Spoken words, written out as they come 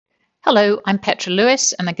Hello, I'm Petra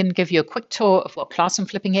Lewis, and I'm going to give you a quick tour of what classroom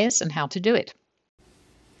flipping is and how to do it.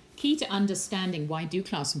 Key to understanding why do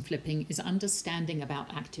classroom flipping is understanding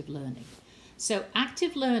about active learning. So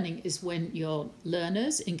active learning is when your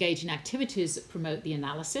learners engage in activities that promote the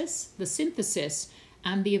analysis, the synthesis,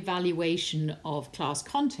 and the evaluation of class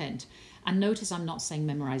content. And notice I'm not saying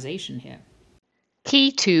memorization here.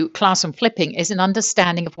 Key to classroom flipping is an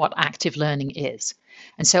understanding of what active learning is.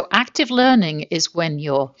 And so active learning is when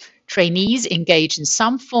your trainees engage in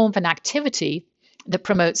some form of an activity that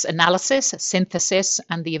promotes analysis, synthesis,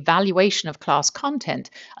 and the evaluation of class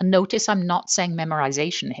content. And notice I'm not saying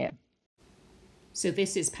memorization here. So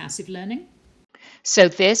this is passive learning. So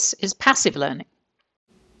this is passive learning.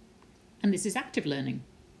 And this is active learning.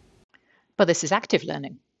 But this is active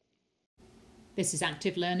learning. This is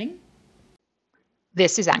active learning.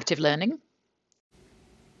 This is active learning.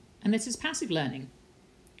 And this is passive learning.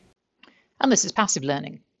 And this is passive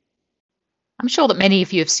learning. I'm sure that many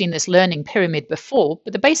of you have seen this learning pyramid before,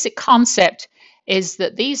 but the basic concept is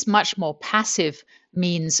that these much more passive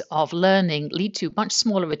means of learning lead to much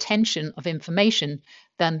smaller retention of information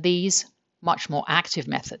than these much more active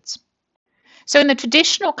methods. So in the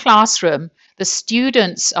traditional classroom, the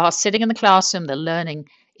students are sitting in the classroom, they're learning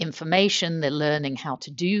information, they're learning how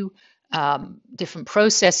to do different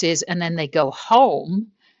processes, and then they go home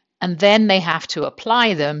and then they have to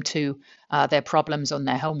apply them to their problems on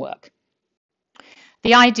their homework.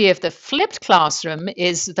 The idea of the flipped classroom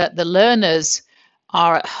is that the learners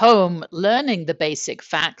are at home learning the basic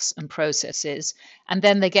facts and processes, and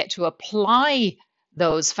then they get to apply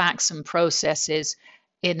those facts and processes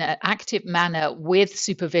in an active manner with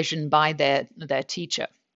supervision by their teacher.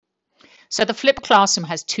 So the flipped classroom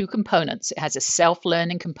has two components. It has a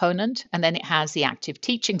self-learning component, and then it has the active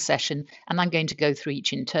teaching session, and I'm going to go through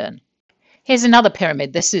each in turn. Here's another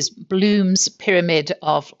pyramid. This is Bloom's pyramid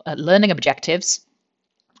of learning objectives.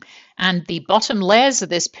 And the bottom layers of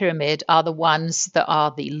this pyramid are the ones that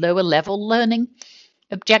are the lower level learning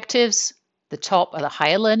objectives. The top are the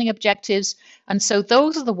higher learning objectives. And so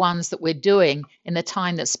those are the ones that we're doing in the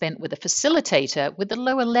time that's spent with a facilitator, with the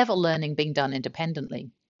lower level learning being done independently.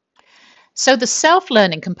 So the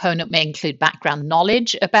self-learning component may include background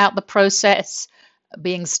knowledge about the process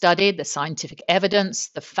being studied, the scientific evidence,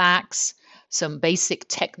 the facts, some basic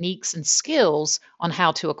techniques and skills on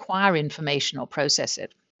how to acquire information or process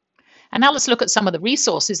it. And now let's look at some of the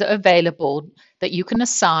resources that are available that you can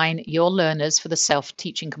assign your learners for the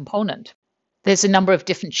self-teaching component. There's a number of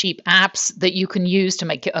different cheap apps that you can use to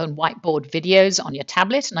make your own whiteboard videos on your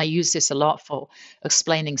tablet, and I use this a lot for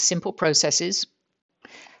explaining simple processes.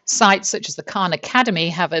 Sites such as the Khan Academy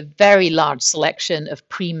have a very large selection of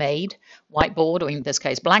pre-made whiteboard, or in this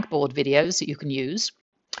case Blackboard videos that you can use.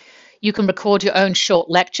 You can record your own short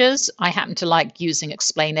lectures. I happen to like using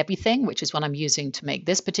Explain Everything, which is what I'm using to make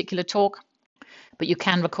this particular talk. But you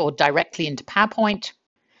can record directly into PowerPoint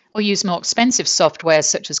or use more expensive software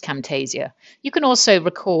such as Camtasia. You can also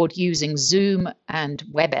record using Zoom and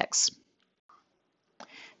WebEx.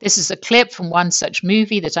 This is a clip from one such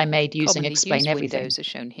movie that I made using Explain Everything. Windows are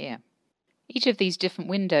shown here. Each of these different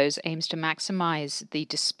windows aims to maximize the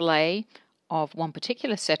display of one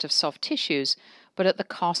particular set of soft tissues, but at the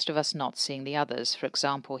cost of us not seeing the others. For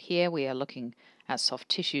example, here we are looking at soft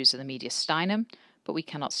tissues of the mediastinum, but we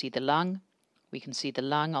cannot see the lung. We can see the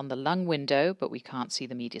lung on the lung window, but we can't see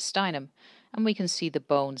the mediastinum. And we can see the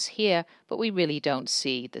bones here, but we really don't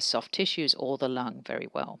see the soft tissues or the lung very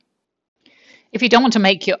well. If you don't want to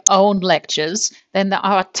make your own lectures, then there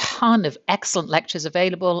are a ton of excellent lectures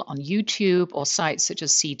available on YouTube or sites such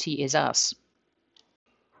as CT is Us.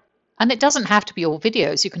 And it doesn't have to be all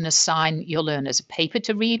videos. You can assign your learners a paper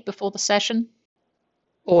to read before the session,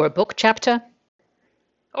 or a book chapter,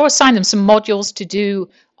 or assign them some modules to do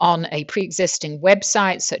on a pre-existing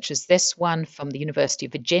website, such as this one from the University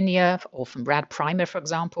of Virginia, or from Rad Primer, for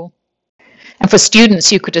example. And for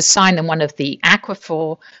students, you could assign them one of the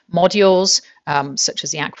Aquaphor modules, such as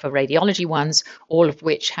the Aquaphor radiology ones, all of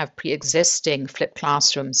which have pre-existing flipped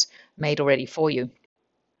classrooms made already for you.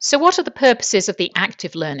 So what are the purposes of the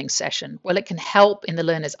active learning session? Well, it can help in the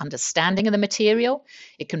learner's understanding of the material.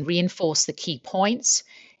 It can reinforce the key points.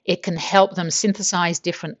 It can help them synthesize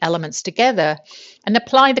different elements together and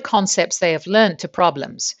apply the concepts they have learned to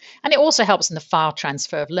problems. And it also helps in the file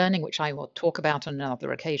transfer of learning, which I will talk about on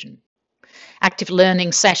another occasion. Active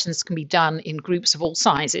learning sessions can be done in groups of all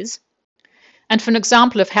sizes. And for an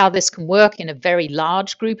example of how this can work in a very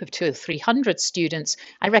large group of 200 or 300 students,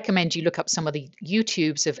 I recommend you look up some of the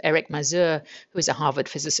YouTubes of Eric Mazur, who is a Harvard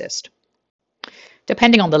physicist.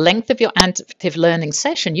 Depending on the length of your active learning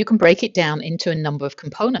session, you can break it down into a number of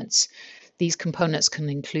components. These components can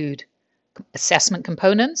include assessment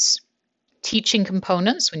components, teaching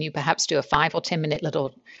components, when you perhaps do a 5 or 10-minute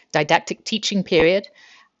little didactic teaching period,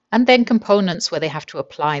 and then components where they have to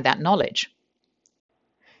apply that knowledge.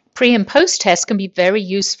 Pre and post tests can be very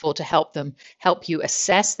useful to help you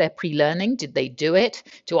assess their pre-learning. Did they do it?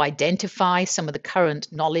 To identify some of the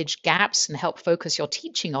current knowledge gaps and help focus your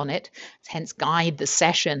teaching on it, hence guide the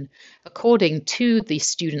session according to the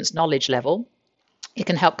student's knowledge level. It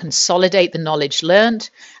can help consolidate the knowledge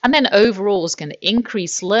learned, and then overall is going to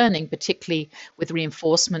increase learning, particularly with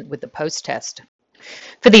reinforcement with the post-test.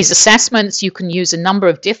 For these assessments, you can use a number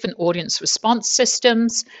of different audience response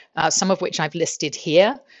systems, some of which I've listed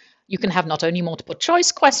here. You can have not only multiple choice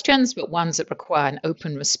questions, but ones that require an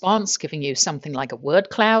open response, giving you something like a word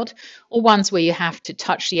cloud, or ones where you have to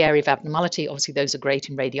touch the area of abnormality. Obviously, those are great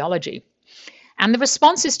in radiology. And the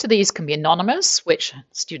responses to these can be anonymous, which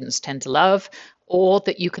students tend to love, or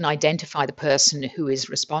that you can identify the person who is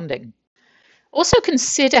responding. Also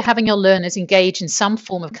consider having your learners engage in some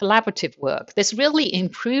form of collaborative work. This really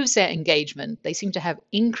improves their engagement. They seem to have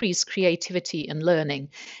increased creativity and learning.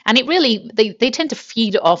 And it really, they tend to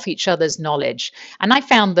feed off each other's knowledge. And I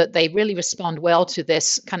found that they really respond well to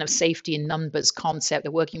this kind of safety in numbers concept.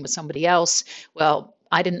 They're working with somebody else. Well,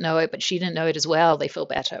 I didn't know it, but she didn't know it as well. They feel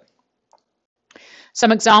better.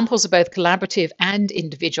 Some examples of both collaborative and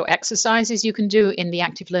individual exercises you can do in the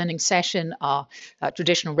active learning session are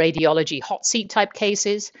traditional radiology hot seat type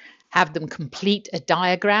cases. Have them complete a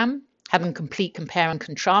diagram, have them complete compare and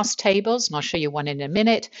contrast tables, and I'll show you one in a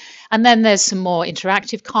minute. And then there's some more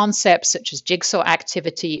interactive concepts such as jigsaw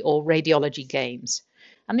activity or radiology games.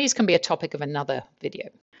 And these can be a topic of another video.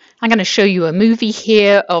 I'm going to show you a movie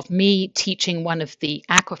here of me teaching one of the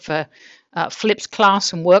Aquifer flipped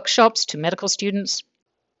class and workshops to medical students.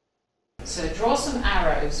 So draw some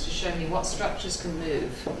arrows to show me what structures can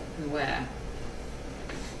move and where.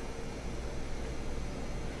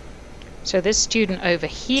 So this student over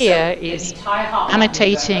here is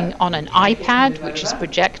annotating on an iPad, which is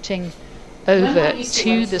projecting over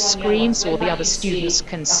to the screen so all the other students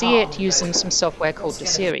can see it using some software called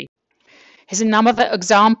Docere. Here's another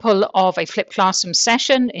example of a flipped classroom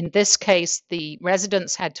session. In this case, the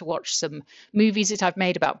residents had to watch some movies that I've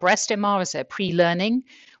made about breast MR as their pre-learning.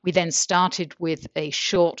 We then started with a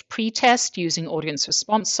short pre-test using audience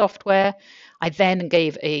response software. I then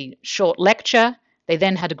gave a short lecture. They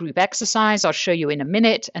then had a group exercise, I'll show you in a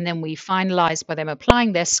minute, and then we finalized by them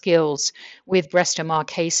applying their skills with breast MR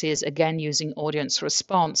cases, again using audience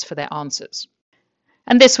response for their answers.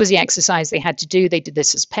 And this was the exercise they had to do. They did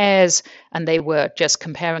this as pairs, and they were just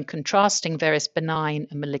comparing and contrasting various benign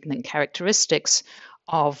and malignant characteristics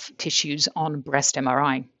of tissues on breast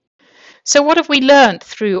MRI. So what have we learned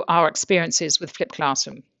through our experiences with flipped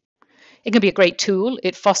classroom? It can be a great tool.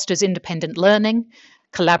 It fosters independent learning.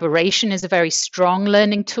 Collaboration is a very strong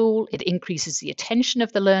learning tool. It increases the attention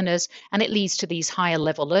of the learners, and it leads to these higher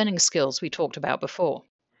level learning skills we talked about before.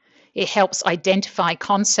 It helps identify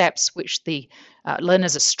concepts which the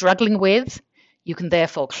learners are struggling with. You can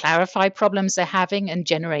therefore clarify problems they're having and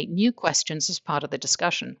generate new questions as part of the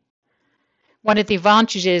discussion. One of the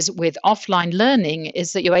advantages with offline learning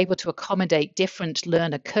is that you're able to accommodate different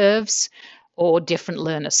learner curves or different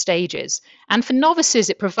learner stages. And for novices,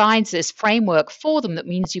 it provides this framework for them that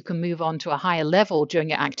means you can move on to a higher level during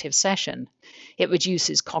your active session. It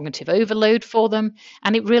reduces cognitive overload for them,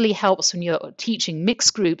 and it really helps when you're teaching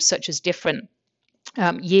mixed groups such as different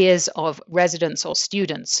years of residents or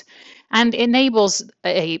students, and enables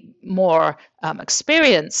a more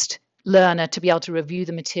experienced learner to be able to review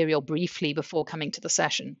the material briefly before coming to the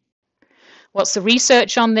session. What's the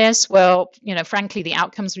research on this? Well, frankly, the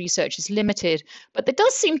outcomes research is limited, but there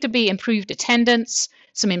does seem to be improved attendance,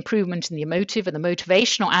 some improvement in the emotive and the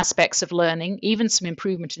motivational aspects of learning, even some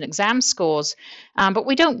improvement in exam scores, but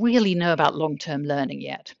we don't really know about long-term learning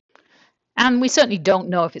yet. And we certainly don't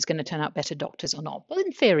know if it's going to turn out better doctors or not, but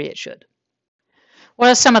in theory it should. What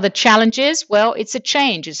are some of the challenges? Well, it's a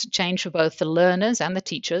change. It's a change for both the learners and the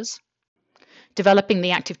teachers. Developing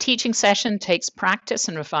the active teaching session takes practice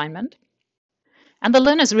and refinement. And the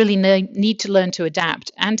learners really need to learn to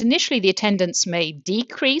adapt. And initially, the attendance may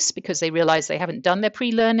decrease because they realize they haven't done their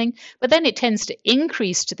pre-learning, but then it tends to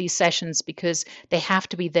increase to these sessions because they have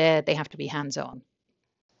to be there, they have to be hands-on.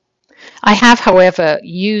 I have, however,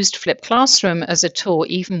 used Flipped Classroom as a tool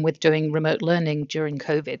even with doing remote learning during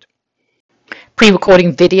COVID.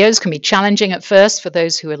 Pre-recording videos can be challenging at first for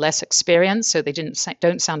those who are less experienced, so they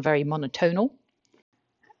don't sound very monotonal.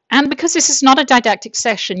 And because this is not a didactic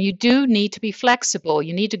session, you do need to be flexible.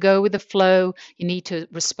 You need to go with the flow. You need to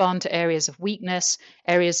respond to areas of weakness,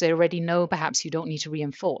 areas they already know, perhaps you don't need to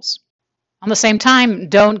reinforce. On the same time,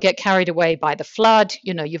 don't get carried away by the flood.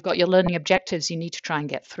 You've got your learning objectives, you need to try and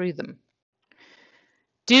get through them.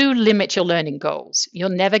 Do limit your learning goals. You're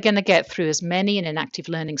never going to get through as many in an active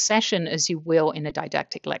learning session as you will in a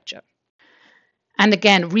didactic lecture. And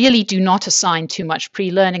again, really do not assign too much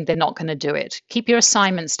pre-learning. They're not going to do it. Keep your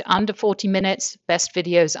assignments to under 40 minutes, best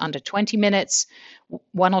videos under 20 minutes,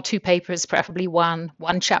 1 or 2 papers, preferably one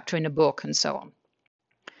chapter in a book, and so on.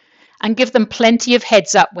 And give them plenty of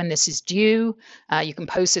heads up when this is due. You can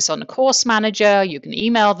post this on the course manager, you can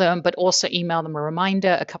email them, but also email them a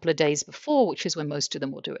reminder a couple of days before, which is when most of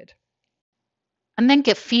them will do it. And then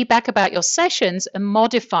get feedback about your sessions and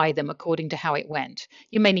modify them according to how it went.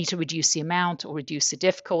 You may need to reduce the amount or reduce the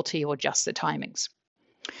difficulty or adjust the timings.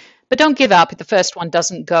 But don't give up if the first one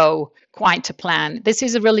doesn't go quite to plan. This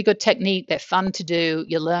is a really good technique. They're fun to do.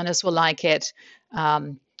 Your learners will like it.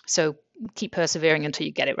 So keep persevering until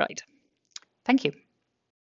you get it right. Thank you.